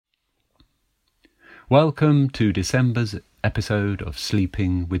Welcome to December's episode of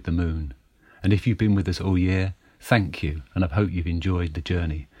Sleeping with the Moon. And if you've been with us all year, thank you, and I hope you've enjoyed the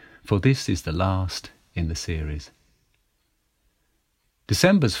journey, for this is the last in the series.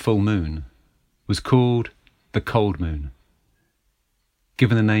 December's full moon was called the Cold Moon,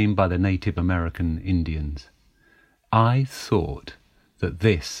 given the name by the Native American Indians. I thought that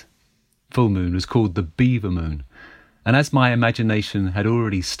this full moon was called the Beaver Moon, and as my imagination had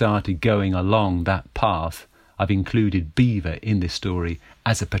already started going along that path, I've included Beaver in this story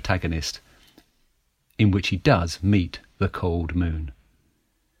as a protagonist, in which he does meet the cold moon.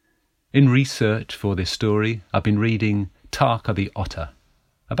 In research for this story, I've been reading Tarka the Otter,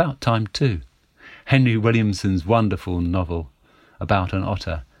 about time too, Henry Williamson's wonderful novel about an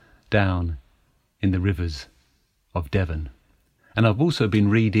otter down in the rivers of Devon. And I've also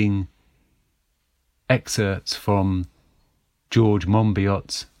been reading excerpts from George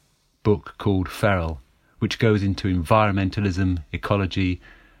Monbiot's book called Feral, which goes into environmentalism, ecology,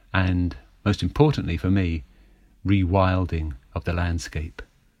 and, most importantly for me, rewilding of the landscape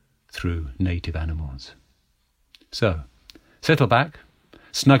through native animals. So, settle back,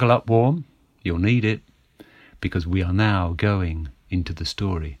 snuggle up warm, you'll need it, because we are now going into the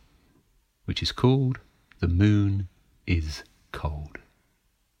story, which is called The Moon is Cold.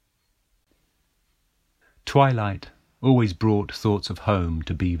 Twilight always brought thoughts of home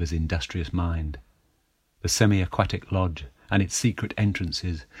to Beaver's industrious mind. The semi-aquatic lodge and its secret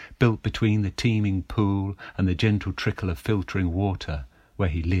entrances, built between the teeming pool and the gentle trickle of filtering water where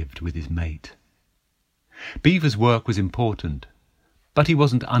he lived with his mate. Beaver's work was important, but he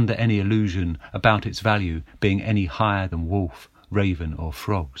wasn't under any illusion about its value being any higher than wolf, raven or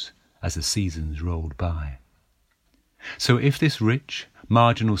frogs as the seasons rolled by. So if this rich,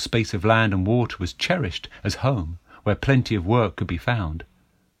 marginal space of land and water was cherished as home, where plenty of work could be found,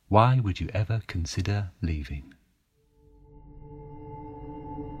 why would you ever consider leaving?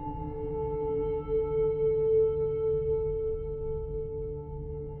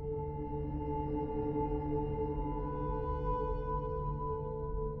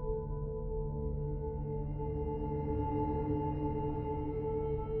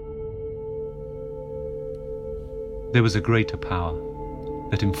 There was a greater power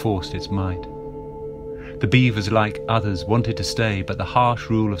that enforced its might. The beavers, like others, wanted to stay, but the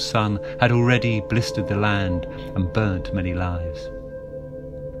harsh rule of sun had already blistered the land and burnt many lives.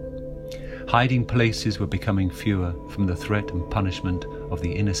 Hiding places were becoming fewer from the threat and punishment of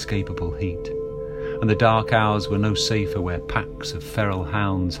the inescapable heat, and the dark hours were no safer where packs of feral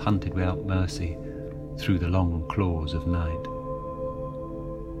hounds hunted without mercy through the long claws of night.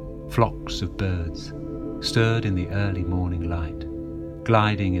 Flocks of birds stirred in the early morning light,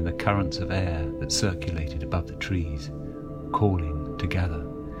 gliding in the currents of air that circulated above the trees, calling together,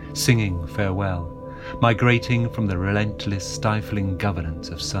 singing farewell, migrating from the relentless, stifling governance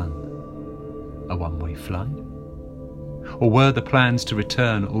of sun. A one-way flight? Or were the plans to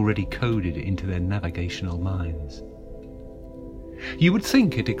return already coded into their navigational minds? You would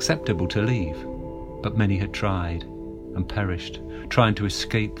think it acceptable to leave, but many had tried and perished, trying to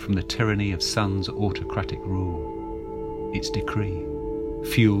escape from the tyranny of sun's autocratic rule. Its decree,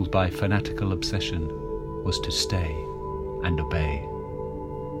 fueled by fanatical obsession, was to stay and obey.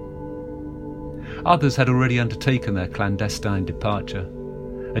 Others had already undertaken their clandestine departure,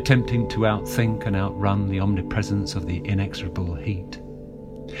 attempting to outthink and outrun the omnipresence of the inexorable heat.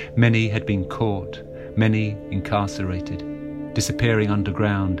 Many had been caught, many incarcerated, disappearing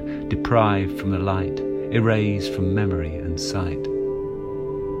underground, deprived from the light, erased from memory and sight.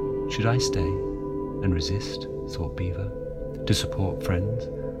 Should I stay and resist, thought Beaver, to support friends,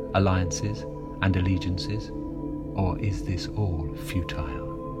 alliances and allegiances, or is this all futile?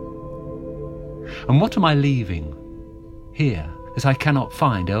 And what am I leaving here that I cannot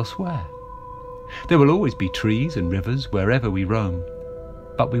find elsewhere? There will always be trees and rivers wherever we roam,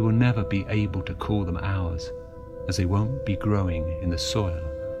 but we will never be able to call them ours, as they won't be growing in the soil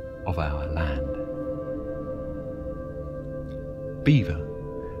of our land. Beaver,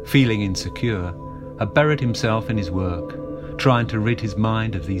 feeling insecure, had buried himself in his work, trying to rid his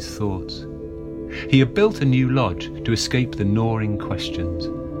mind of these thoughts. He had built a new lodge to escape the gnawing questions,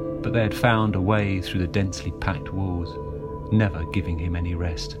 but they had found a way through the densely packed walls, never giving him any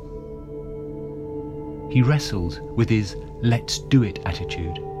rest. He wrestled with his "let's do it"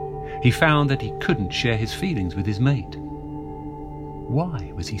 attitude. He found that he couldn't share his feelings with his mate.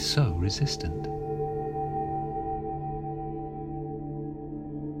 Why was he so resistant?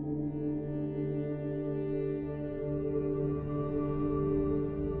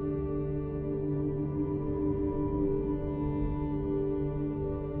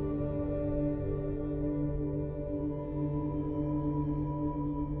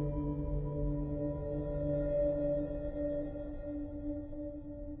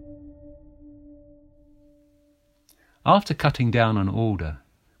 After cutting down an alder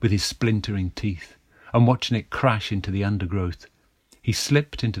with his splintering teeth and watching it crash into the undergrowth, he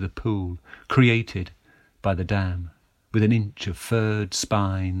slipped into the pool created by the dam, with an inch of furred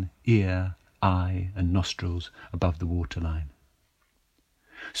spine, ear, eye and nostrils above the waterline.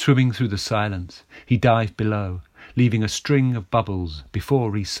 Swimming through the silence, he dived below, leaving a string of bubbles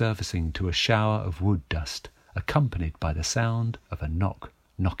before resurfacing to a shower of wood dust, accompanied by the sound of a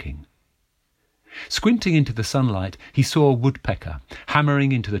knocking. Squinting into the sunlight, he saw a woodpecker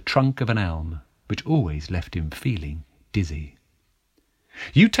hammering into the trunk of an elm, which always left him feeling dizzy.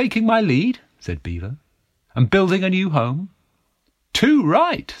 "You taking my lead?" said Beaver, "and building a new home?" "Too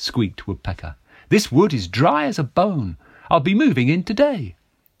right," squeaked Woodpecker. "This wood is dry as a bone. I'll be moving in today."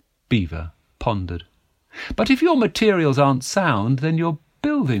 Beaver pondered. "But if your materials aren't sound, then your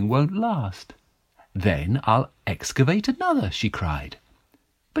building won't last." "Then I'll excavate another," she cried.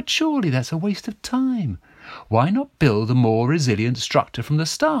 "But surely that's a waste of time. Why not build a more resilient structure from the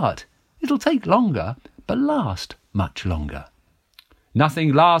start? It'll take longer, but last much longer."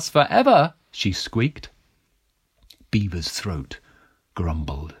 "Nothing lasts forever," she squeaked. Beaver's throat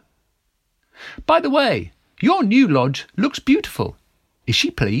grumbled. "By the way, your new lodge looks beautiful. Is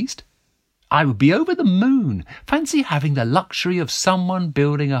she pleased? I would be over the moon. Fancy having the luxury of someone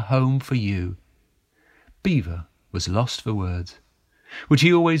building a home for you." Beaver was lost for words, which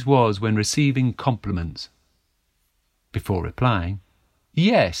he always was when receiving compliments. Before replying,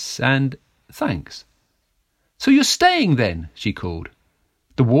 "Yes, and thanks." "So you're staying then?" she called.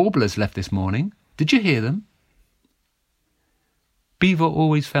 "The warblers left this morning. Did you hear them?" Beaver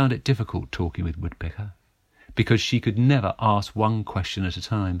always found it difficult talking with Woodpecker, because she could never ask one question at a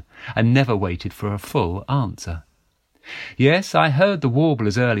time, and never waited for a full answer. "Yes, I heard the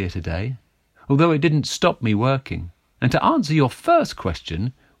warblers earlier today, although it didn't stop me working. And to answer your first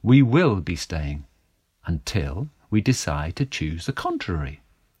question, we will be staying until we decide to choose the contrary.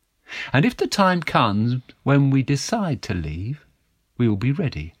 And if the time comes when we decide to leave, we will be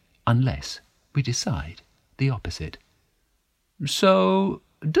ready unless we decide the opposite." "So,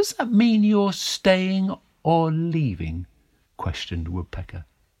 does that mean you're staying or leaving?" questioned Woodpecker.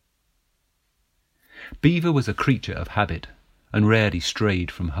 Beaver was a creature of habit and rarely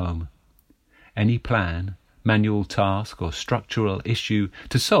strayed from home. Any plan, manual task or structural issue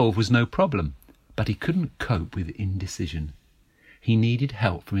to solve was no problem, but he couldn't cope with indecision. He needed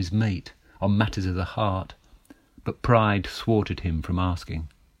help from his mate on matters of the heart, but pride thwarted him from asking.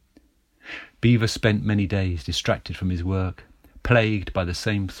 Beaver spent many days distracted from his work, plagued by the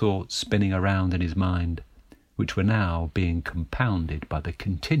same thoughts spinning around in his mind, which were now being compounded by the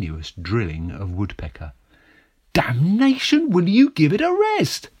continuous drilling of Woodpecker. "Damnation, will you give it a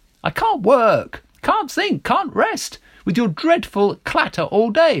rest? I can't work, can't think, can't rest, with your dreadful clatter all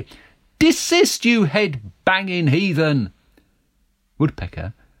day. Desist, you head-banging heathen!"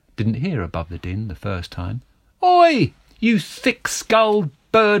 Woodpecker didn't hear above the din the first time. "Oi, you thick-skulled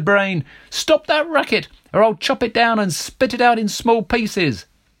bird-brain! Stop that racket, or I'll chop it down and spit it out in small pieces."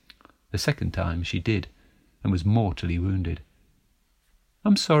 The second time she did, and was mortally wounded.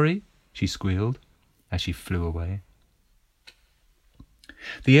 "I'm sorry," she squealed, as she flew away.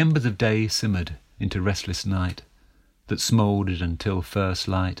 The embers of day simmered into restless night, that smouldered until first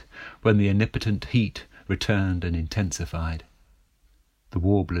light, when the omnipotent heat returned and intensified. The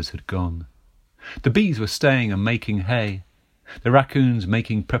warblers had gone. The bees were staying and making hay, the raccoons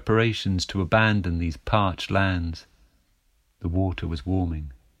making preparations to abandon these parched lands. The water was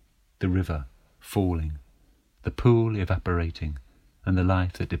warming, the river falling, the pool evaporating, and the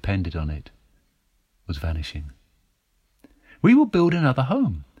life that depended on it was vanishing. "We will build another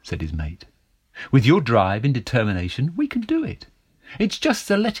home," said his mate. "With your drive and determination, we can do it. It's just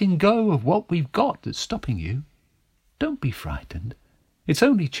the letting go of what we've got that's stopping you. Don't be frightened. It's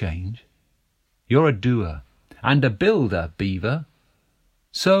only change. You're a doer and a builder, Beaver.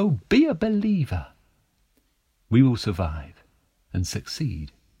 So be a believer. We will survive and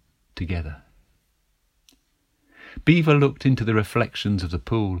succeed together." Beaver looked into the reflections of the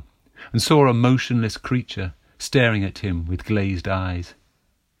pool and saw a motionless creature staring at him with glazed eyes.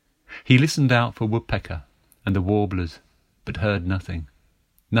 He listened out for Woodpecker and the warblers, but heard nothing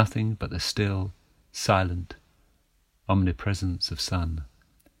but the still, silent omnipresence of sun,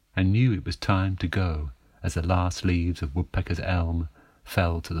 and knew it was time to go as the last leaves of Woodpecker's elm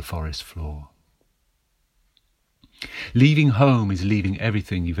fell to the forest floor. Leaving home is leaving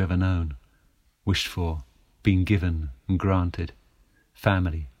everything you've ever known, wished for, been given and granted,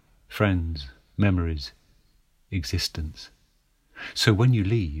 family, friends, memories, existence. So when you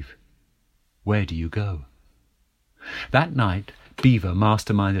leave, where do you go? That night, Beaver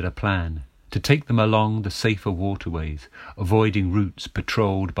masterminded a plan to take them along the safer waterways, avoiding routes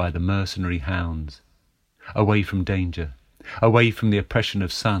patrolled by the mercenary hounds, away from danger, away from the oppression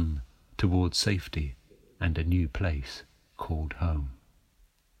of sun, towards safety and a new place called home.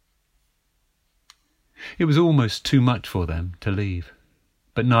 It was almost too much for them to leave,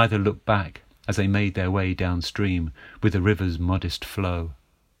 but neither looked back as they made their way downstream with the river's modest flow.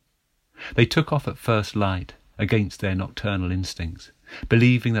 They took off at first light against their nocturnal instincts,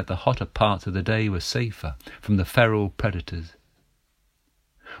 believing that the hotter parts of the day were safer from the feral predators.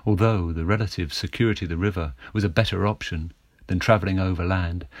 Although the relative security of the river was a better option than travelling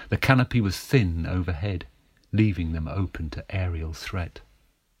overland, the canopy was thin overhead, leaving them open to aerial threat.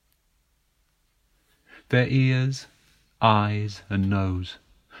 Their ears, eyes and nose,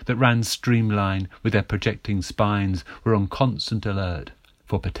 that ran streamline with their projecting spines, were on constant alert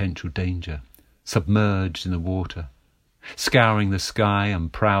for potential danger, submerged in the water, scouring the sky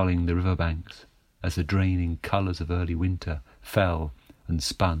and prowling the riverbanks as the draining colours of early winter fell and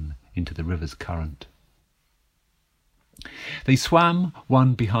spun into the river's current. They swam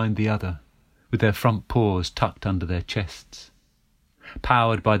one behind the other, with their front paws tucked under their chests.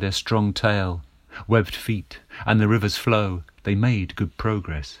 Powered by their strong tail, webbed feet, and the river's flow, they made good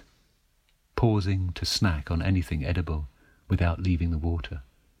progress, pausing to snack on anything edible without leaving the water.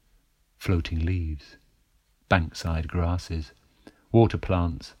 Floating leaves, bankside grasses, water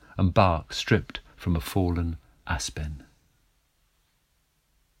plants, and bark stripped from a fallen aspen.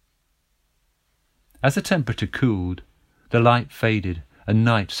 As the temperature cooled, the light faded and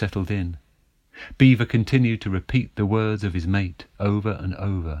night settled in. Beaver continued to repeat the words of his mate over and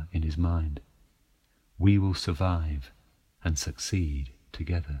over in his mind. We will survive and succeed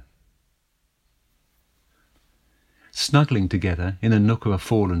together. Snuggling together in a nook of a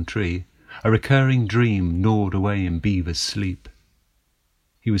fallen tree, a recurring dream gnawed away in Beaver's sleep.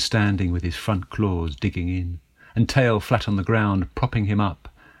 He was standing with his front claws digging in, and tail flat on the ground, propping him up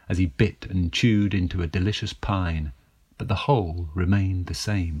as he bit and chewed into a delicious pine, but the hole remained the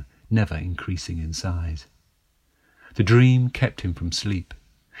same, never increasing in size. The dream kept him from sleep.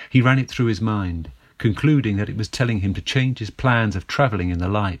 He ran it through his mind, concluding that it was telling him to change his plans of travelling in the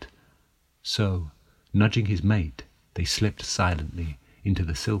light. So, nudging his mate, they slipped silently into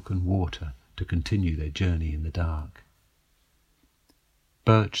the silken water to continue their journey in the dark.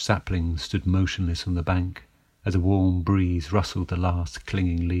 Birch saplings stood motionless on the bank as a warm breeze rustled the last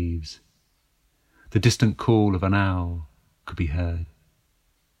clinging leaves. The distant call of an owl could be heard.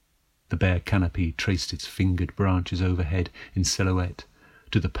 The bare canopy traced its fingered branches overhead in silhouette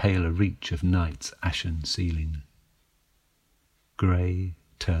to the paler reach of night's ashen ceiling. Grey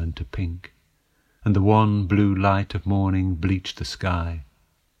turned to pink, and the wan blue light of morning bleached the sky.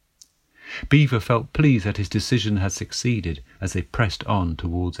 Beaver felt pleased that his decision had succeeded as they pressed on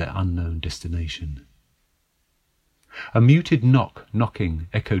towards their unknown destination. A muted knocking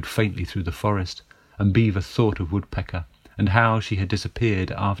echoed faintly through the forest, and Beaver thought of Woodpecker and how she had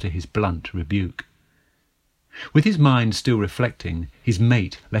disappeared after his blunt rebuke. With his mind still reflecting, his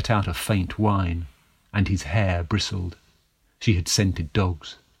mate let out a faint whine, and his hair bristled. She had scented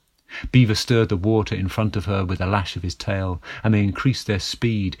dogs. Beaver stirred the water in front of her with a lash of his tail, and they increased their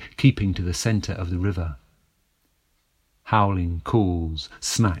speed, keeping to the centre of the river. Howling calls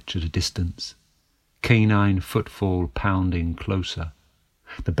snatch at a distance, canine footfall pounding closer,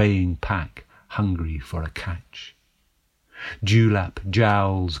 the baying pack hungry for a catch. Dewlap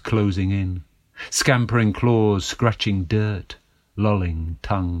jowls closing in, scampering claws scratching dirt, lolling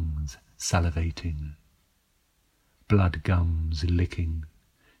tongues salivating. Blood gums licking,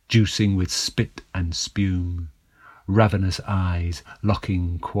 juicing with spit and spume, ravenous eyes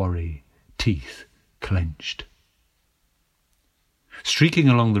locking quarry, teeth clenched. Streaking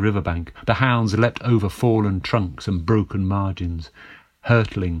along the riverbank, the hounds leapt over fallen trunks and broken margins,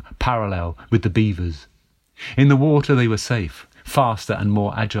 hurtling parallel with the beavers. In the water they were safe, faster and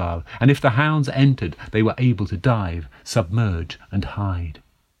more agile, and if the hounds entered, they were able to dive, submerge and hide.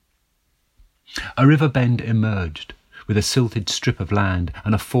 A river bend emerged, with a silted strip of land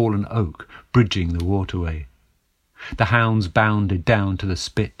and a fallen oak bridging the waterway. The hounds bounded down to the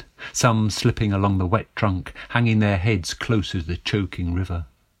spit, some slipping along the wet trunk, hanging their heads closer to the choking river.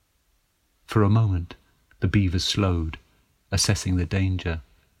 For a moment the beavers slowed, assessing the danger,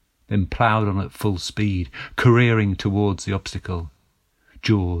 then ploughed on at full speed, careering towards the obstacle.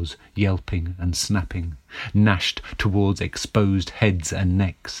 Jaws yelping and snapping, gnashed towards exposed heads and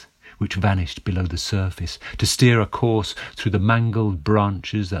necks, which vanished below the surface to steer a course through the mangled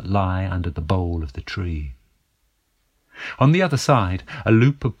branches that lie under the bole of the tree. On the other side, a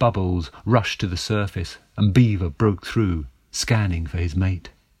loop of bubbles rushed to the surface, and Beaver broke through, scanning for his mate.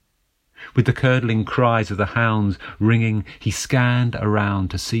 With the curdling cries of the hounds ringing, he scanned around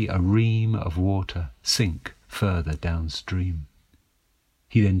to see a ream of water sink further downstream.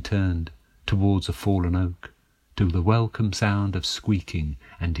 He then turned towards a fallen oak, till the welcome sound of squeaking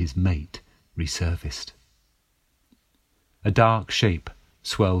and his mate resurfaced. A dark shape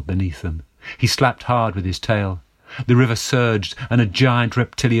swelled beneath them. He slapped hard with his tail. The river surged, and a giant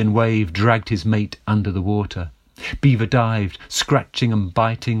reptilian wave dragged his mate under the water. Beaver dived, scratching and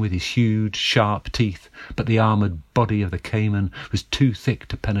biting with his huge, sharp teeth, but the armoured body of the caiman was too thick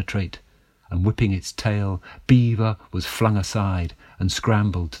to penetrate, and whipping its tail, Beaver was flung aside and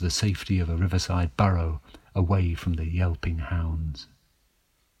scrambled to the safety of a riverside burrow, away from the yelping hounds.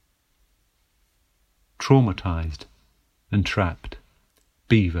 Traumatised and trapped,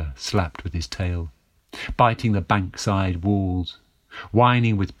 Beaver slapped with his tail, biting the bankside walls,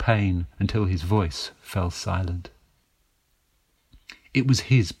 whining with pain until his voice fell silent. It was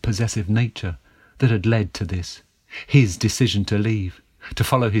his possessive nature that had led to this, his decision to leave, to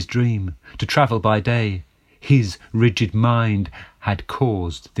follow his dream, to travel by day. His rigid mind had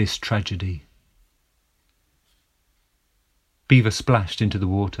caused this tragedy. Beaver splashed into the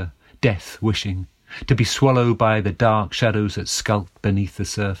water, death wishing, to be swallowed by the dark shadows that skulked beneath the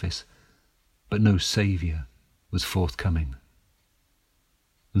surface, but no saviour was forthcoming.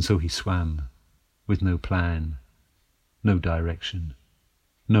 And so he swam, with no plan, no direction,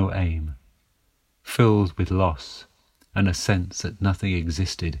 no aim, filled with loss and a sense that nothing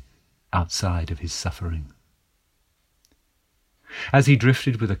existed outside of his suffering. As he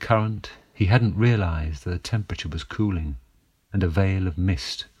drifted with the current, he hadn't realised that the temperature was cooling, and a veil of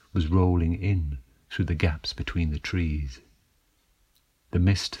mist was rolling in through the gaps between the trees. The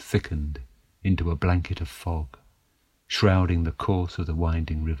mist thickened into a blanket of fog, shrouding the course of the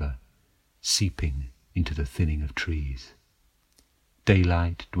winding river, seeping into the thinning of trees.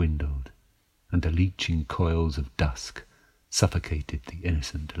 Daylight dwindled, and the leeching coils of dusk suffocated the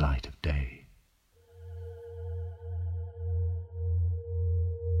innocent light of day.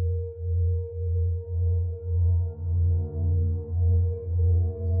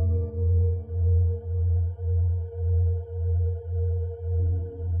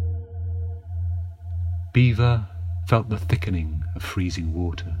 Beaver felt the thickening of freezing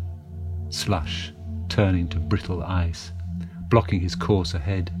water, slush turning to brittle ice, blocking his course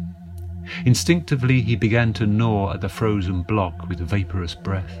ahead. Instinctively he began to gnaw at the frozen block with vaporous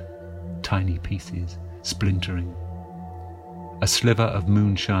breath, tiny pieces splintering. A sliver of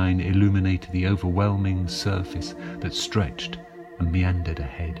moonshine illuminated the overwhelming surface that stretched and meandered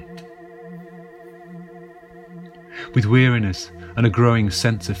ahead. With weariness and a growing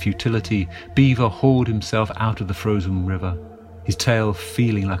sense of futility, Beaver hauled himself out of the frozen river, his tail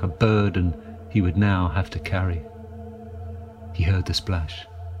feeling like a burden he would now have to carry. He heard the splash,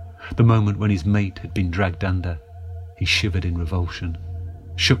 the moment when his mate had been dragged under. He shivered in revulsion,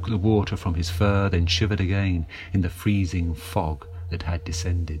 shook the water from his fur, then shivered again in the freezing fog that had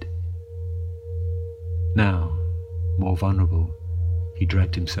descended. Now, more vulnerable, he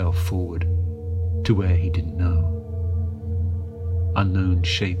dragged himself forward to where he didn't know. Unknown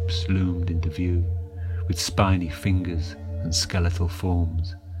shapes loomed into view, with spiny fingers and skeletal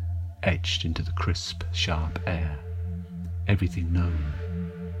forms etched into the crisp, sharp air. Everything known,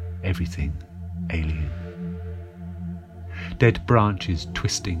 everything alien. Dead branches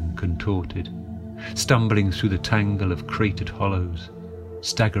twisting, contorted, stumbling through the tangle of cratered hollows,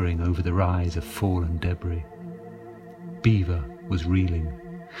 staggering over the rise of fallen debris. Beaver was reeling,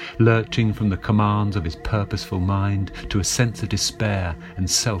 lurching from the commands of his purposeful mind to a sense of despair and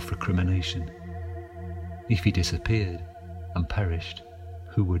self-recrimination. If he disappeared and perished,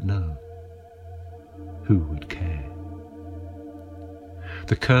 who would know? Who would care?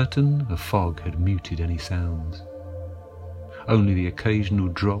 The curtain of fog had muted any sounds. Only the occasional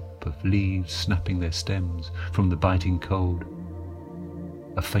drop of leaves snapping their stems from the biting cold.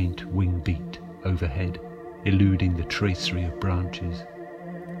 A faint wing beat overhead, eluding the tracery of branches.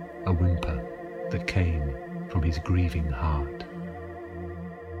 A whimper that came from his grieving heart.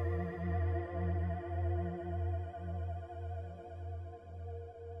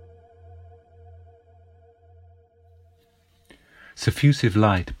 Suffusive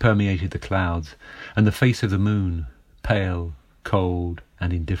light permeated the clouds, and the face of the moon, pale, cold,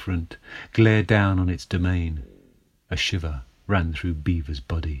 and indifferent, glared down on its domain. A shiver ran through Beaver's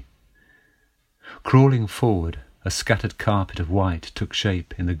body. Crawling forward, a scattered carpet of white took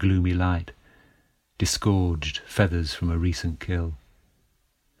shape in the gloomy light, disgorged feathers from a recent kill.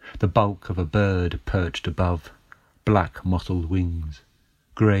 The bulk of a bird perched above, black mottled wings,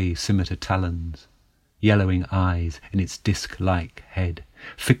 grey scimitar talons, yellowing eyes in its disc-like head,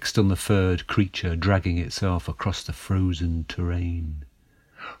 fixed on the furred creature dragging itself across the frozen terrain.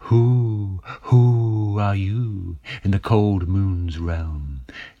 Who are you in the cold moon's realm,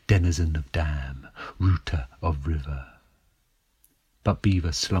 denizen of dam, rooter of river? But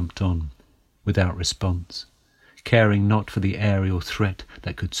Beaver slumped on, without response, caring not for the aerial threat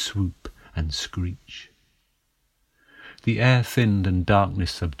that could swoop and screech. The air thinned and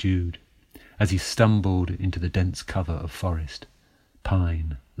darkness subdued as he stumbled into the dense cover of forest,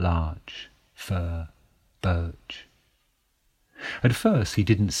 pine, larch, fir, birch. At first he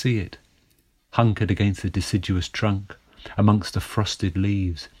didn't see it, hunkered against the deciduous trunk, amongst the frosted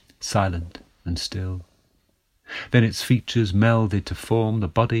leaves, silent and still. Then its features melded to form the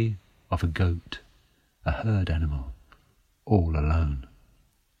body of a goat, a herd animal, all alone.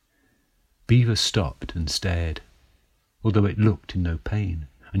 Beaver stopped and stared, although it looked in no pain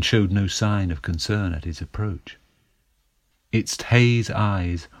and showed no sign of concern at his approach. Its haze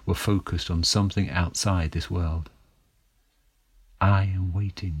eyes were focused on something outside this world. I am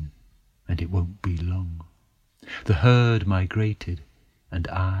waiting, and it won't be long. The herd migrated, and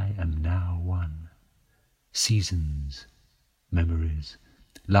I am now one. Seasons, memories,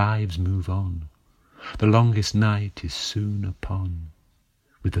 lives move on. The longest night is soon upon,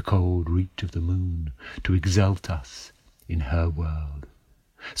 with the cold reach of the moon to exalt us in her world,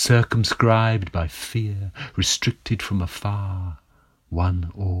 circumscribed by fear, restricted from afar,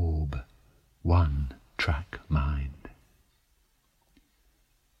 one orb, one track mind.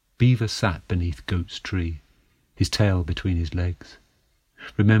 Beaver sat beneath Goat's tree, his tail between his legs,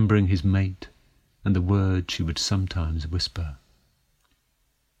 remembering his mate and the words she would sometimes whisper.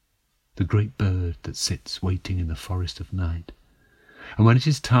 The great bird that sits waiting in the forest of night, and when it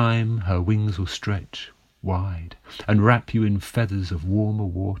is time her wings will stretch wide and wrap you in feathers of warmer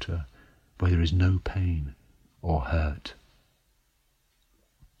water where there is no pain or hurt.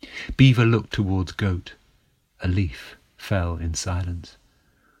 Beaver looked towards Goat. A leaf fell in silence.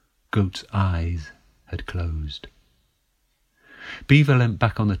 Goat's eyes had closed. Beaver leant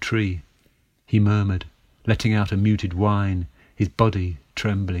back on the tree. He murmured, letting out a muted whine, his body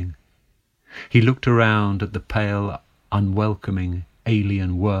trembling. He looked around at the pale, unwelcoming,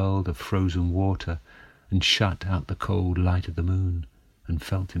 alien world of frozen water and shut out the cold light of the moon and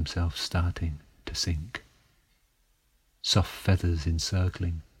felt himself starting to sink. Soft feathers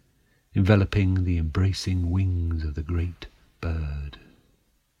encircling, enveloping the embracing wings of the great bird.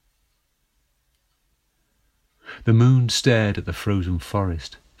 The moon stared at the frozen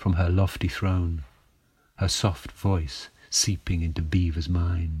forest from her lofty throne, her soft voice seeping into Beaver's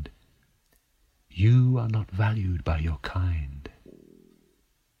mind. You are not valued by your kind.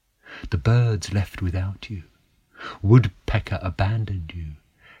 The birds left without you. Woodpecker abandoned you.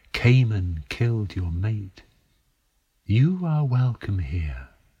 Cayman killed your mate. You are welcome here.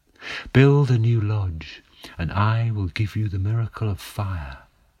 Build a new lodge, and I will give you the miracle of fire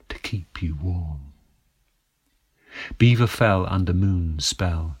to keep you warm. Beaver fell under Moon's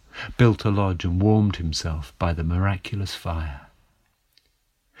spell, built a lodge and warmed himself by the miraculous fire.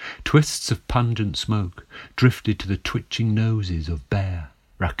 Twists of pungent smoke drifted to the twitching noses of bear,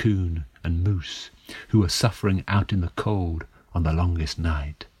 raccoon and moose, who were suffering out in the cold on the longest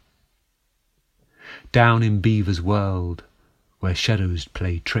night. Down in Beaver's world, where shadows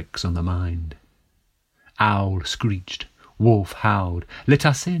play tricks on the mind, owl screeched, wolf howled, let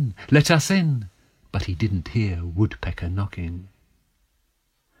us in, let us in, but he didn't hear woodpecker knocking.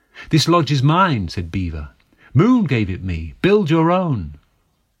 This lodge is mine, said Beaver. Moon gave it me, build your own.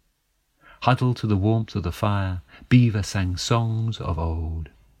 Huddled to the warmth of the fire, Beaver sang songs of old,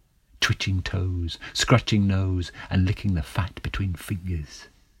 twitching toes, scratching nose, and licking the fat between fingers.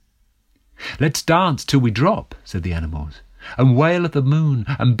 Let's dance till we drop, said the animals, and wail at the moon,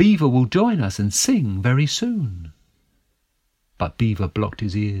 and Beaver will join us and sing very soon. But Beaver blocked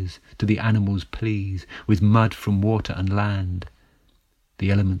his ears to the animals' pleas with mud from water and land,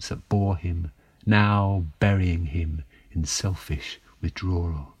 the elements that bore him, now burying him in selfish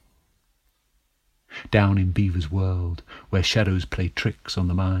withdrawal. Down in Beaver's world, where shadows play tricks on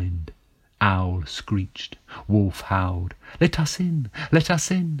the mind, owl screeched, wolf howled, let us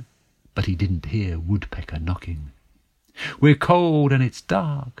in, but he didn't hear woodpecker knocking. We're cold and it's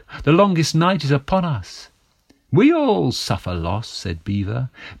dark, the longest night is upon us. We all suffer loss, said Beaver,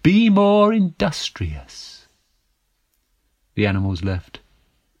 be more industrious. The animals left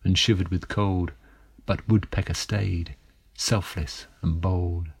and shivered with cold, but woodpecker stayed, selfless and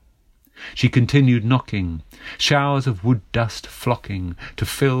bold. She continued knocking, showers of wood dust flocking to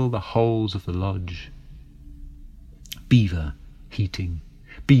fill the holes of the lodge. Beaver heating,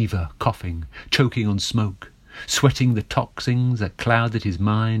 Beaver coughing, choking on smoke, sweating the toxins that clouded his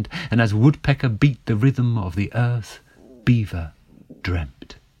mind, and as Woodpecker beat the rhythm of the earth, Beaver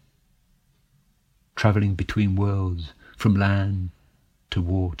dreamt. Travelling between worlds, from land to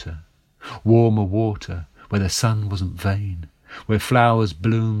water, warmer water where the sun wasn't vain, where flowers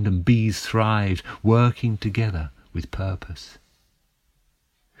bloomed and bees thrived, working together with purpose.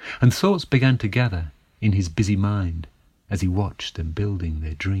 And thoughts began to gather in his busy mind as he watched them building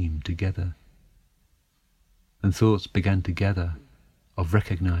their dream together. And thoughts began to gather of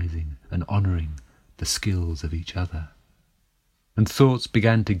recognizing and honouring the skills of each other. And thoughts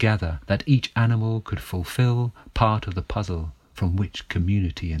began to gather that each animal could fulfill part of the puzzle from which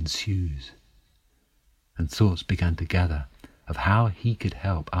community ensues. And thoughts began to gather of how he could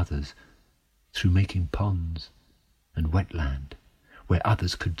help others through making ponds and wetland where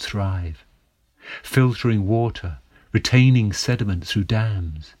others could thrive, filtering water, retaining sediment through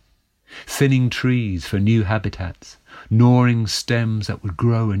dams, thinning trees for new habitats, gnawing stems that would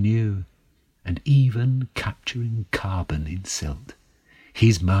grow anew, and even capturing carbon in silt.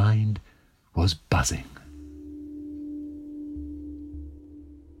 His mind was buzzing.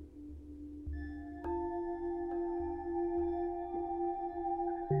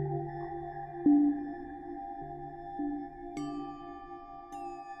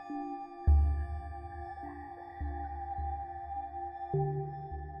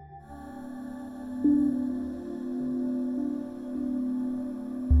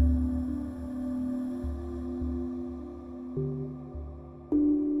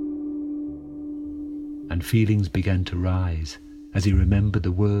 And feelings began to rise as he remembered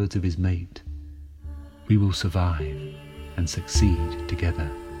the words of his mate. We will survive and succeed together.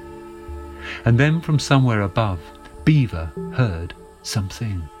 And then from somewhere above, Beaver heard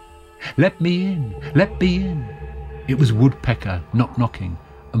something. Let me in, let me in. It was Woodpecker knocking,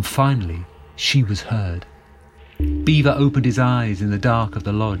 and finally she was heard. Beaver opened his eyes in the dark of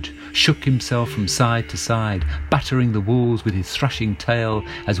the lodge, shook himself from side to side, battering the walls with his thrashing tail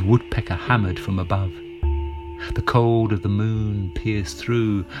as Woodpecker hammered from above. The cold of the moon pierced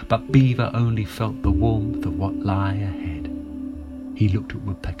through, but Beaver only felt the warmth of what lay ahead. He looked at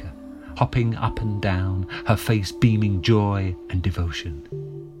Woodpecker, hopping up and down, her face beaming joy and devotion.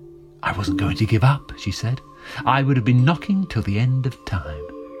 I wasn't going to give up, she said. I would have been knocking till the end of time.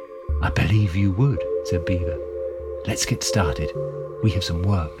 I believe you would, said Beaver. Let's get started. We have some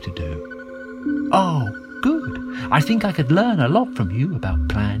work to do. Oh, good. I think I could learn a lot from you about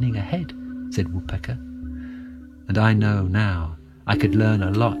planning ahead, said Woodpecker. And I know now I could learn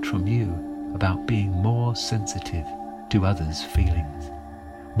a lot from you about being more sensitive to others' feelings.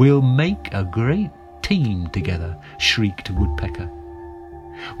 We'll make a great team together, shrieked Woodpecker.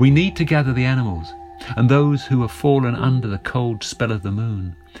 We need to gather the animals and those who have fallen under the cold spell of the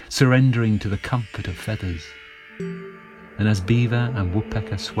moon, surrendering to the comfort of feathers. And as Beaver and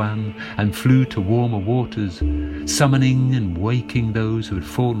Woodpecker swam and flew to warmer waters, summoning and waking those who had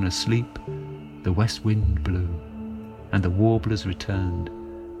fallen asleep, the west wind blew, and the warblers returned,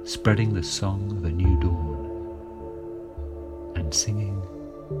 spreading the song of a new dawn, and singing,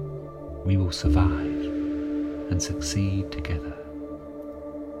 we will survive and succeed together.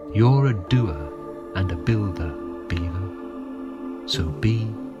 You're a doer and a builder, Beaver, so be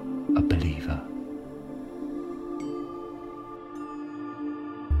a believer.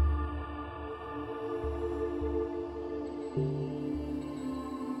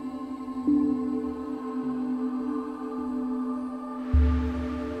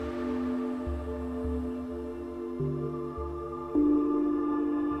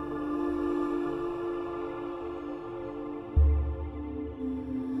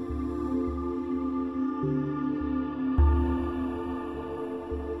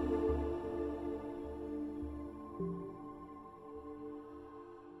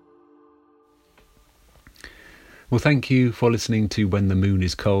 Well, thank you for listening to When the Moon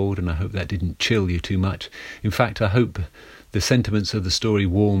is Cold, and I hope that didn't chill you too much. In fact, I hope the sentiments of the story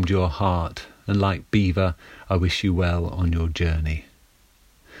warmed your heart, and like Beaver, I wish you well on your journey.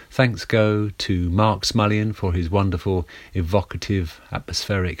 Thanks go to Mark Smullian for his wonderful, evocative,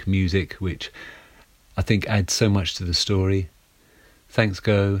 atmospheric music, which I think adds so much to the story. Thanks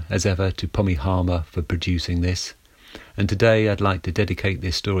go, as ever, to Pommy Harmer for producing this. And today I'd like to dedicate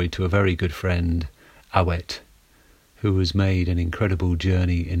this story to a very good friend, Awet, who has made an incredible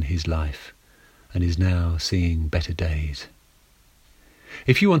journey in his life and is now seeing better days.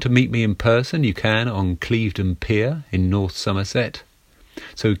 If you want to meet me in person, you can on Clevedon Pier in North Somerset.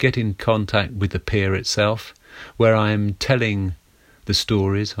 So get in contact with the pier itself, where I am telling the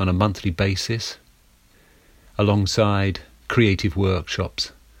stories on a monthly basis, alongside creative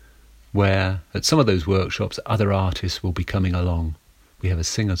workshops where at some of those workshops other artists will be coming along. We have a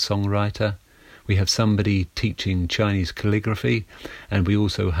singer-songwriter, we have somebody teaching Chinese calligraphy, and we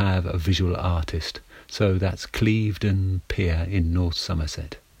also have a visual artist. So that's Clevedon Pier in North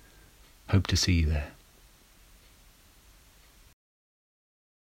Somerset. Hope to see you there.